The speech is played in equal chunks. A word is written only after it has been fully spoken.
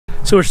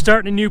So we're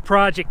starting a new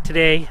project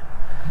today.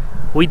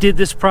 We did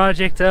this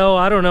project,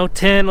 I don't know,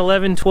 10,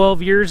 11,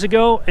 12 years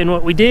ago. And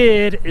what we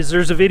did is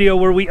there's a video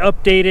where we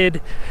updated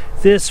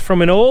this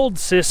from an old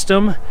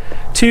system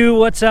to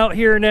what's out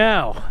here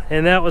now.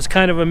 And that was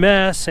kind of a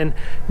mess. And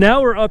now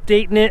we're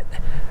updating it,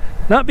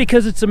 not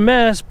because it's a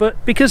mess,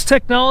 but because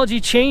technology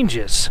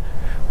changes.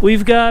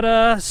 We've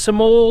got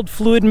some old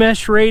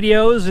Fluidmesh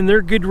radios, and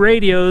they're good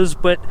radios,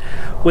 but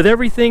with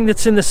everything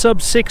that's in the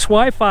sub-6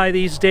 Wi-Fi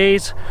these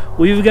days,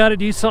 we've got to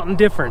do something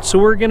different. So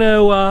we're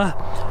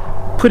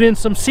gonna put in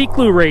some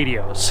Siklu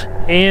radios,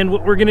 and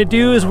what we're gonna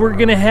do is we're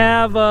gonna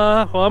have,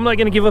 well, I'm not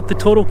gonna give up the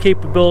total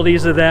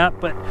capabilities of that,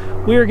 but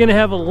we're gonna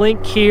have a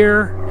link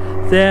here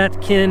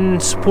that can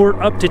support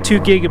up to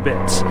 2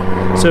 gigabits.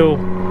 So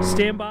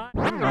stand by.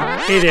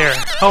 Hey there,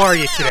 how are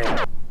you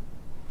today?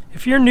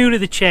 If you're new to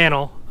the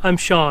channel, I'm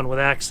Sean with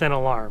Accent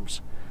Alarms.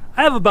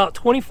 I have about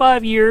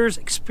 25 years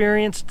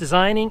experience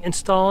designing,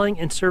 installing,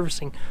 and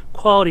servicing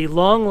quality,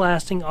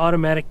 long-lasting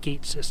automatic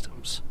gate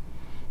systems.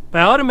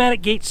 By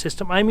automatic gate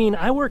system, I mean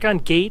I work on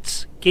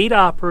gates, gate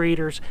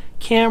operators,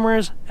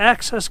 cameras,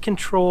 access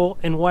control,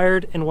 and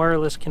wired and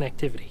wireless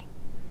connectivity.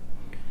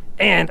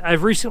 And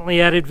I've recently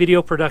added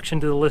video production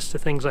to the list of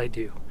things I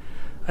do.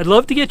 I'd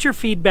love to get your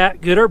feedback,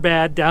 good or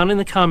bad, down in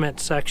the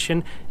comments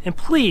section, and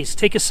please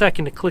take a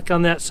second to click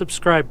on that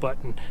subscribe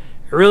button.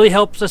 It really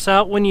helps us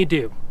out when you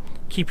do.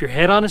 Keep your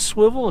head on a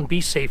swivel and be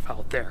safe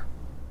out there.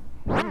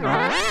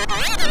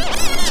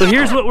 So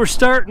here's what we're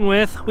starting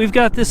with. We've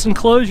got this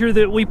enclosure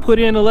that we put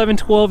in 11,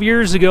 12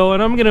 years ago,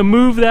 and I'm going to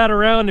move that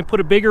around and put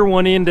a bigger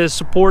one in to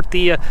support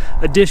the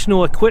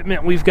additional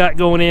equipment we've got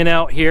going in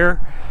out here.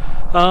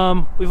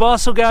 We've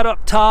also got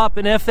up top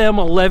an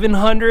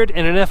FM1100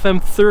 and an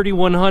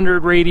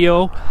FM3100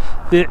 radio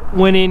that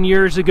went in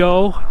years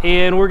ago,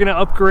 and we're going to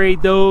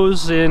upgrade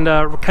those and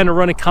kind of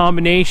run a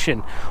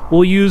combination.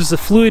 We'll use the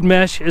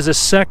Fluidmesh as a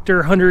sector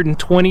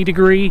 120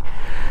 degree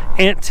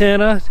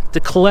antenna to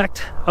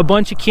collect a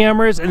bunch of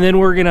cameras, and then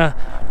we're going to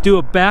do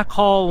a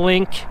backhaul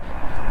link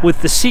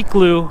with the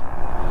Siklu,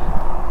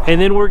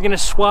 and then we're going to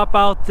swap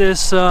out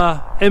this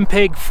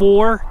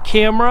MPEG-4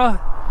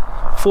 camera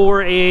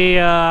for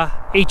a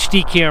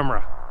HD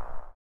camera.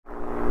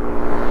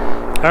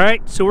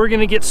 Alright, so we're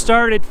going to get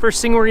started.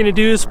 First thing we're going to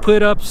do is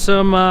put up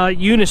some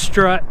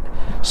unistrut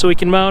so we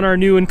can mount our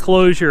new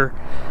enclosure.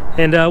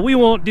 And we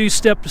won't do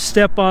step to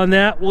step on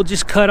that. We'll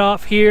just cut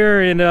off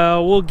here, and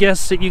we'll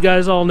guess that you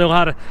guys all know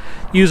how to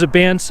use a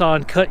bandsaw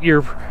and cut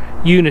your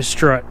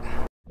unistrut.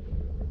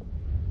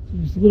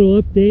 Just a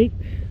little update.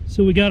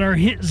 So we got our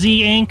Hit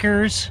Z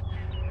anchors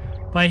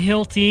by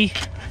Hilti.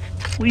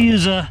 We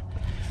use a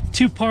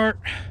 2-part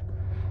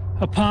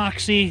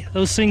epoxy.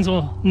 Those things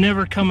will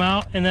never come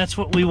out, and that's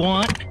what we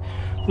want.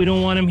 We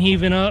don't want them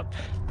heaving up.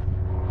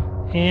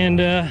 And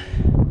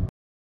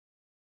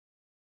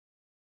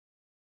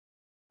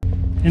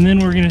then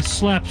we're going to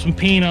slap some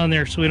paint on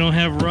there so we don't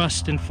have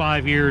rust in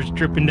 5 years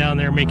dripping down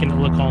there making it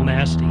look all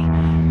nasty.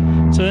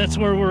 So that's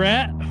where we're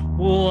at.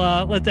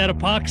 We'll let that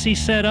epoxy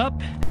set up.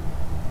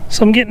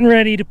 So I'm getting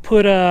ready to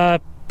put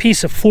a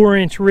piece of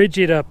 4-inch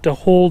rigid up to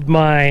hold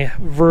my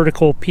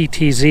vertical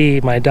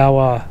PTZ, my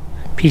Dahua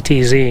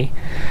PTZ.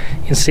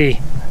 You can see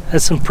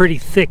that's some pretty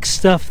thick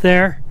stuff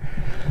there,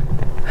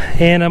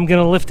 and I'm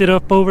gonna lift it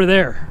up over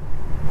there.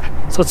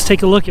 So let's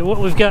take a look at what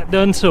we've got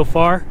done so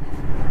far.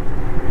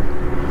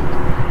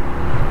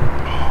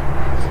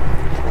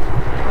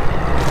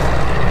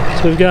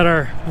 So we've got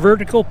our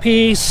vertical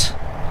piece,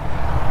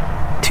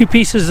 2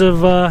 pieces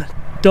of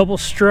double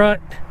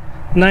strut,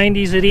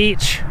 90s at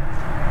each.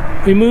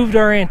 We moved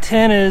our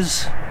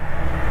antennas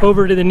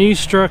over to the new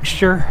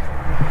structure.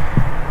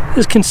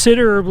 This is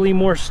considerably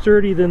more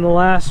sturdy than the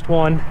last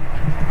one.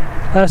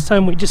 Last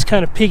time we just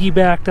kind of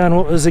piggybacked on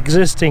what was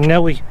existing.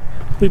 Now we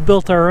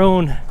built our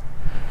own.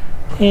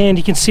 And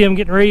you can see I'm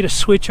getting ready to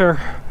switch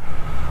our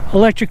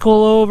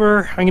electrical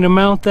over. I'm going to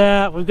mount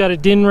that. We've got a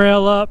DIN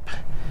rail up,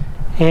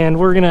 and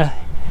we're going to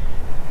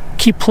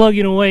keep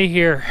plugging away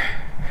here.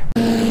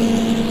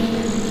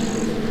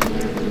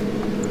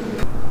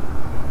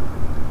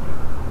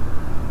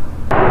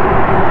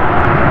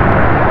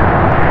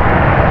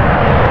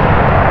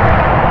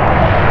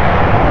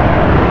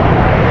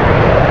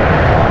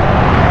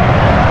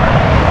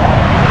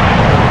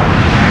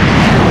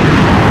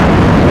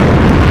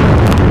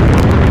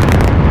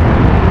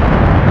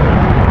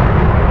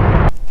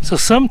 So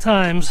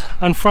sometimes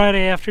on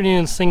Friday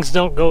afternoons things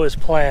don't go as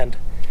planned.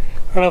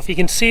 I don't know if you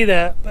can see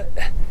that, but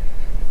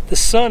the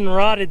sun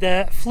rotted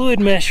that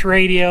Fluidmesh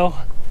radio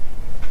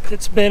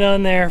that's been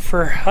on there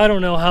for I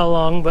don't know how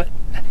long, but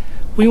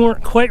we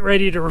weren't quite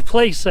ready to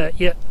replace that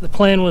yet. The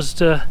plan was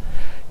to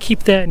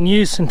keep that in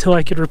use until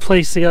I could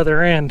replace the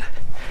other end.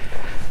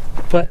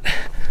 But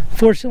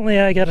fortunately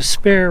I got a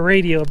spare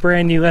radio, a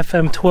brand new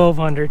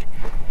FM1200.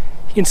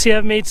 You can see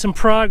I've made some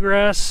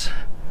progress.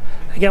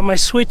 I got my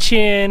switch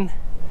in.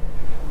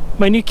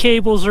 My new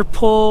cables are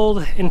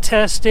pulled and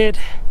tested,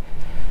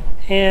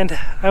 and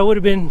I would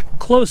have been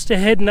close to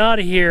heading out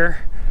of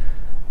here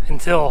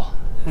until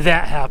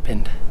that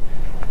happened.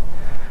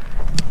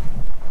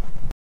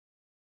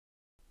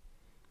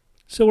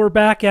 So we're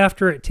back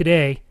after it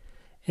today,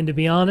 and to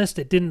be honest,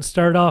 it didn't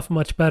start off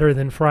much better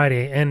than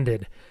Friday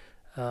ended.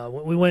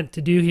 What we went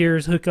to do here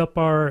is hook up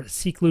our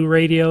Siklu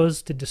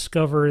radios to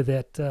discover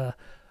that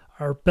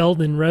our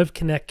Belden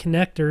RevConnect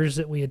connectors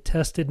that we had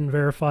tested and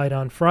verified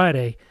on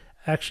Friday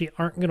actually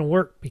aren't going to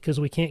work because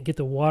we can't get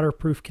the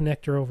waterproof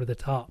connector over the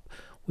top.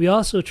 We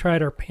also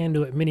tried our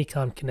Panduit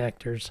Minicom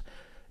connectors.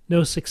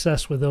 No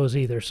success with those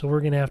either, so we're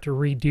going to have to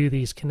redo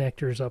these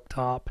connectors up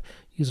top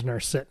using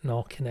our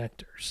Sentinel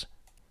connectors.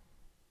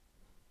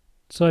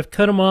 So I've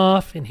cut them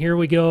off, and here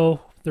we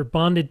go. They're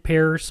bonded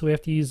pairs, so we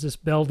have to use this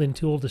Belden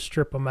tool to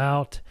strip them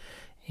out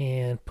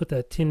and put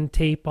that tin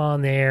tape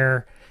on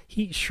there,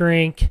 heat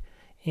shrink,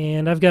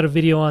 and I've got a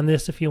video on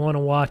this if you want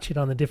to watch it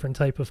on the different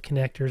type of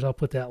connectors. I'll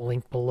put that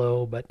link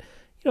below, but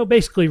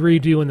basically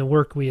redoing the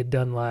work we had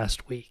done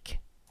last week.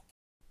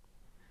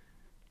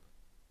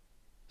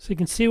 So you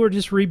can see we're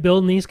just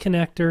rebuilding these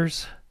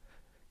connectors.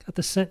 Got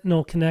the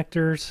Sentinel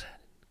connectors.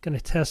 Going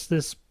to test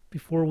this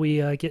before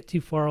we get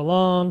too far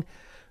along.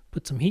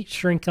 Put some heat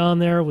shrink on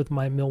there with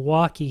my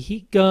Milwaukee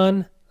heat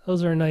gun.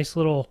 Those are a nice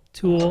little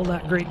tool.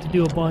 Not great to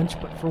do a bunch,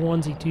 but for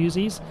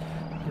onesie-twosies,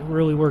 it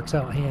really works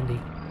out handy.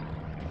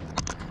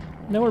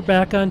 Now we're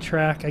back on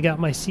track. I got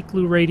my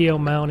Siklu radio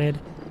mounted,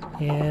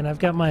 and I've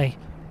got my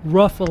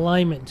rough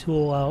alignment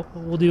tool out.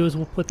 What we'll do is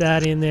we'll put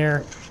that in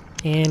there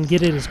and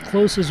get it as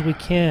close as we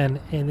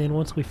can, and then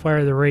once we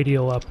fire the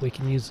radio up, we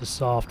can use the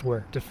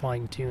software to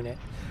fine-tune it.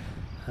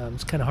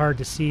 It's kind of hard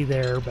to see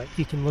there, but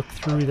you can look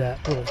through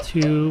that little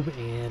tube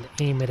and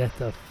aim it at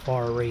the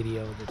far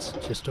radio that's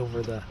just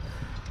over the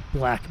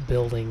black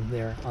building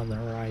there on the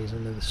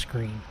horizon of the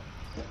screen.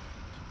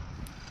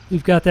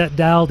 We've got that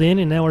dialed in,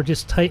 and now we're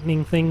just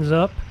tightening things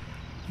up,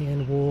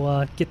 and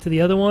we'll get to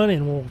the other one,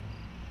 and we'll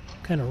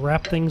kind of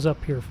wrap things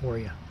up here for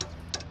you.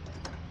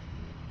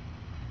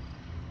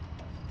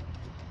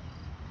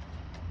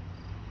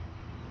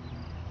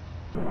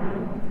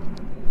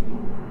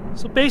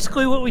 So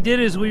basically what we did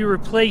is we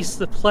replaced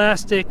the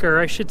plastic, or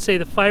I should say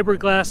the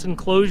fiberglass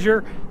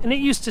enclosure, and it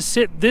used to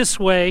sit this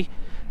way,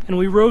 and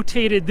we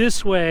rotated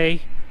this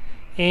way,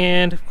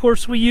 and of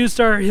course we used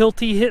our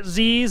Hilti Hit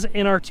Z's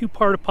in our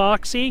 2-part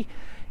epoxy,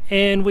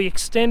 and we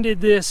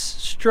extended this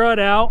strut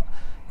out,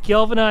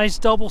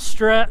 galvanized double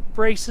strut,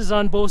 braces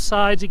on both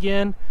sides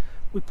again.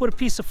 We put a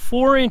piece of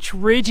 4-inch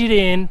rigid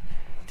in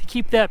to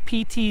keep that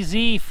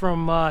PTZ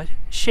from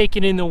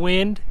shaking in the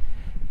wind,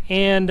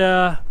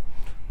 and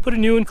put a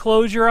new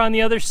enclosure on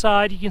the other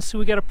side. You can see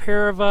we got a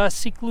pair of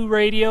Siklu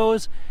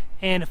radios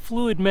and a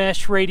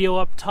Fluidmesh radio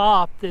up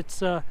top that's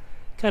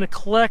kind of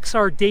collects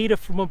our data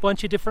from a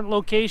bunch of different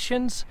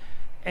locations,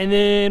 and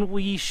then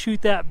we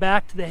shoot that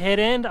back to the head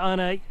end on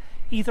a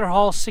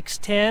Etherhall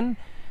 610.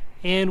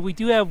 And we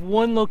do have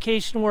one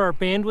location where our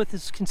bandwidth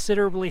is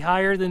considerably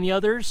higher than the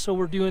others, so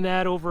we're doing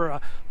that over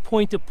a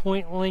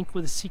point-to-point link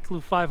with a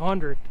Siklu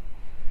 500.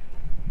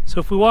 So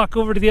if we walk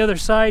over to the other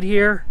side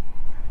here,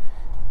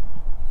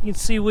 you can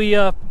see we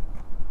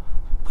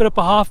put up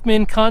a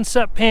Hoffman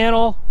concept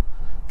panel.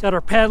 Got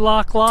our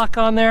padlock lock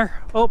on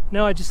there. Oh,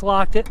 no, I just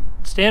locked it.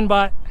 Stand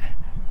by.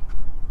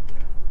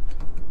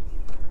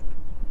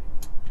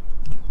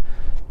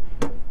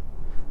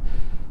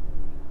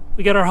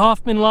 We got our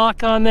Hoffman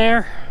lock on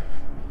there.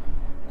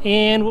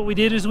 And what we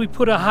did is we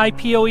put a high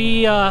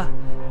PoE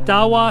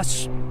Dahua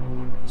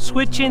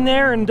switch in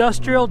there,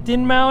 industrial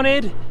DIN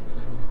mounted,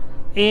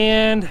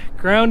 and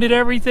grounded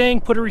everything,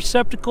 put a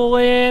receptacle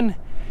in.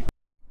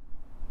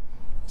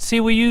 See,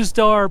 we used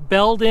our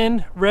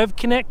Belden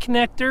RevConnect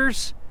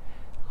connectors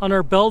on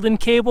our Belden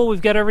cable.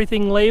 We've got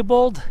everything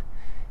labeled,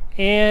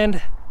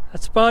 and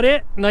that's about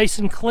it. Nice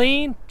and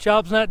clean.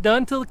 Job's not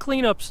done till the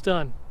cleanup's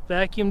done.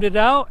 Vacuumed it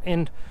out,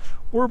 and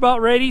we're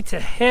about ready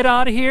to head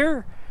out of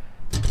here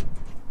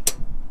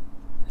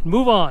and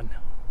move on.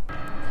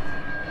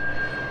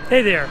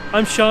 Hey there,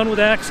 I'm Sean with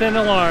Accent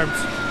Alarms.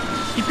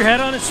 Keep your head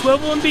on a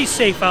swivel and be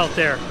safe out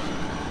there.